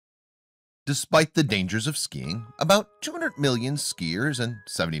Despite the dangers of skiing, about 200 million skiers and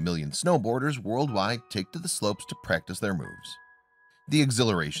 70 million snowboarders worldwide take to the slopes to practice their moves. The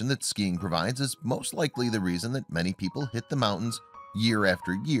exhilaration that skiing provides is most likely the reason that many people hit the mountains year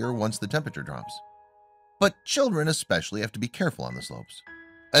after year once the temperature drops. But children especially have to be careful on the slopes,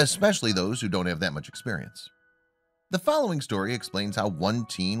 especially those who don't have that much experience. The following story explains how one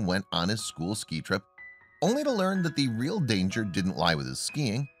teen went on his school ski trip only to learn that the real danger didn't lie with his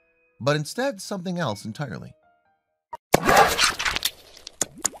skiing, but instead something else entirely.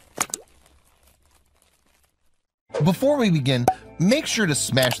 Before we begin, make sure to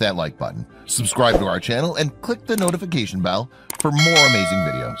smash that like button, subscribe to our channel, and click the notification bell for more amazing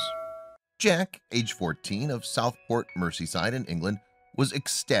videos. Jack, age 14, of Southport, Merseyside in England, was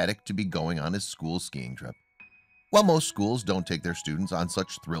ecstatic to be going on his school skiing trip. While most schools don't take their students on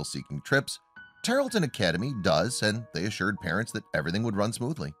such thrill-seeking trips, Tarleton Academy does, and they assured parents that everything would run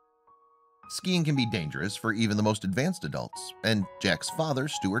smoothly. Skiing can be dangerous for even the most advanced adults, and Jack's father,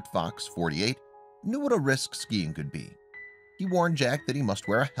 Stuart Fox, 48, knew what a risk skiing could be. He warned Jack that he must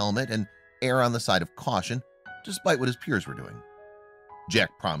wear a helmet and err on the side of caution, despite what his peers were doing.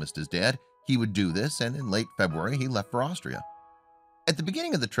 Jack promised his dad he would do this, and in late February he left for Austria. At the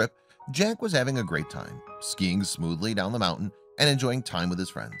beginning of the trip, Jack was having a great time, skiing smoothly down the mountain and enjoying time with his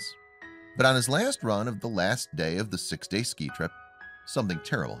friends. But on his last run of the last day of the 6-day ski trip, something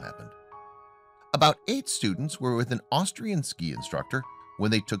terrible happened. About 8 students were with an Austrian ski instructor when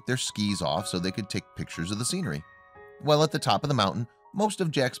they took their skis off so they could take pictures of the scenery. While at the top of the mountain, most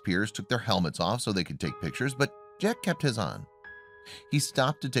of Jack's peers took their helmets off so they could take pictures, but Jack kept his on. He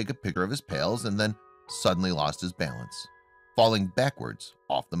stopped to take a picture of his pals and then suddenly lost his balance, falling backwards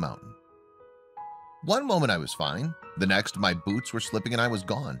off the mountain. "One moment I was fine, the next my boots were slipping and I was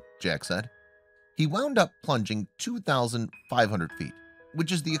gone," Jack said. He wound up plunging 2,500 feet,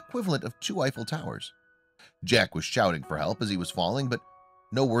 which is the equivalent of 2 Eiffel Towers. Jack was shouting for help as he was falling, but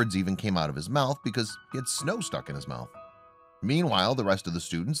no words even came out of his mouth because he had snow stuck in his mouth. Meanwhile, the rest of the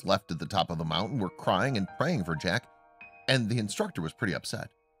students left at the top of the mountain were crying and praying for Jack, and the instructor was pretty upset.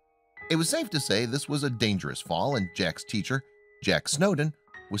 It was safe to say this was a dangerous fall, and Jack's teacher, Jack Snowden,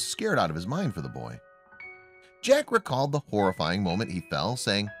 was scared out of his mind for the boy. Jack recalled the horrifying moment he fell,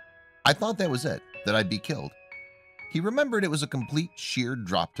 saying, "I thought that was it, that I'd be killed." He remembered it was a complete sheer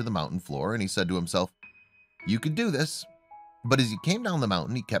drop to the mountain floor, and he said to himself, "You could do this." But as he came down the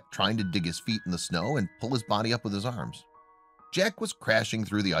mountain, he kept trying to dig his feet in the snow and pull his body up with his arms. Jack was crashing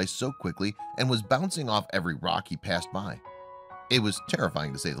through the ice so quickly and was bouncing off every rock he passed by. It was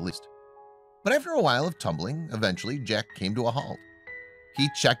terrifying to say the least. But after a while of tumbling, eventually Jack came to a halt. He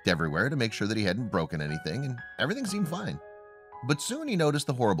checked everywhere to make sure that he hadn't broken anything, and everything seemed fine. But soon he noticed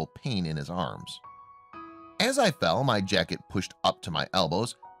the horrible pain in his arms. "As I fell, my jacket pushed up to my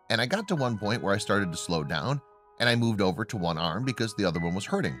elbows, and I got to one point where I started to slow down, and I moved over to one arm because the other one was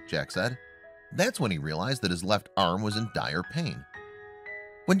hurting," Jack said. That's when he realized that his left arm was in dire pain.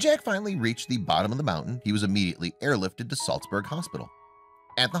 When Jack finally reached the bottom of the mountain, he was immediately airlifted to Salzburg Hospital.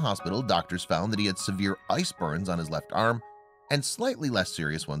 At the hospital, doctors found that he had severe ice burns on his left arm and slightly less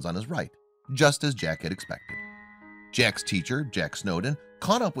serious ones on his right, just as Jack had expected. Jack's teacher, Jack Snowden,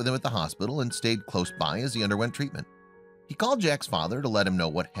 caught up with him at the hospital and stayed close by as he underwent treatment. He called Jack's father to let him know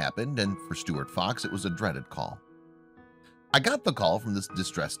what happened, and for Stuart Fox, it was a dreaded call. "I got the call from this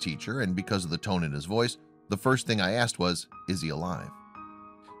distressed teacher, and because of the tone in his voice, the first thing I asked was, 'Is he alive?'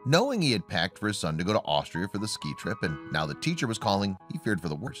 Knowing he had packed for his son to go to Austria for the ski trip, and now the teacher was calling, he feared for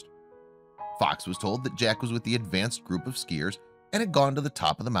the worst." Fox was told that Jack was with the advanced group of skiers and had gone to the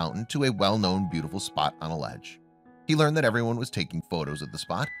top of the mountain to a well-known beautiful spot on a ledge. He learned that everyone was taking photos at the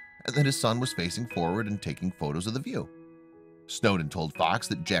spot and that his son was facing forward and taking photos of the view. Snowden told Fox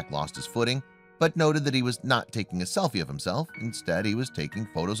that Jack lost his footing, but noted that he was not taking a selfie of himself. Instead, he was taking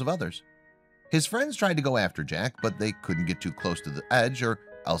photos of others. His friends tried to go after Jack, but they couldn't get too close to the edge or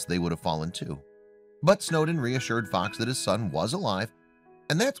else they would have fallen too. But Snowden reassured Fox that his son was alive,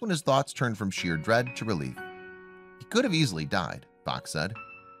 and that's when his thoughts turned from sheer dread to relief. He could have easily died, Fox said.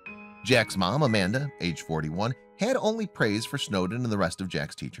 Jack's mom, Amanda, age 41, had only praise for Snowden and the rest of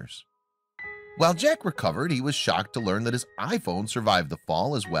Jack's teachers. While Jack recovered, he was shocked to learn that his iPhone survived the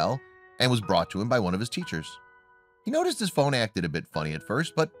fall as well and was brought to him by one of his teachers. He noticed his phone acted a bit funny at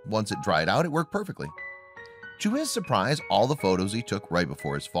first, but once it dried out, it worked perfectly. To his surprise, all the photos he took right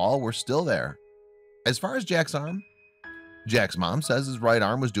before his fall were still there. As far as Jack's arm, Jack's mom says his right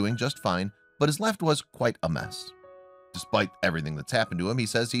arm was doing just fine, but his left was quite a mess. Despite everything that's happened to him, he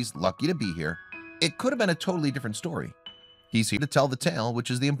says he's lucky to be here. It could have been a totally different story. He's here to tell the tale, which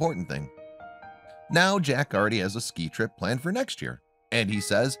is the important thing. Now Jack already has a ski trip planned for next year, and he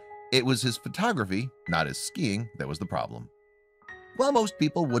says It was his photography, not his skiing, that was the problem. While most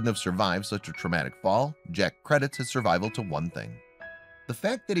people wouldn't have survived such a traumatic fall, Jack credits his survival to one thing: the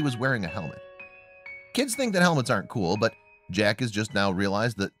fact that he was wearing a helmet. Kids think that helmets aren't cool, but Jack has just now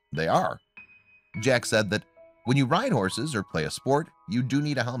realized that they are. Jack said that when you ride horses or play a sport, you do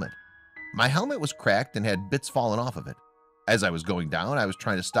need a helmet. My helmet was cracked and had bits falling off of it. As I was going down, I was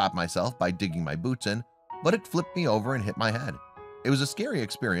trying to stop myself by digging my boots in, but it flipped me over and hit my head. It was a scary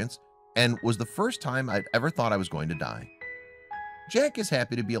experience and was the first time I'd ever thought I was going to die. Jack is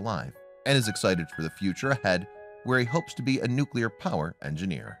happy to be alive and is excited for the future ahead, where he hopes to be a nuclear power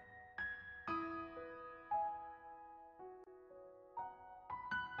engineer.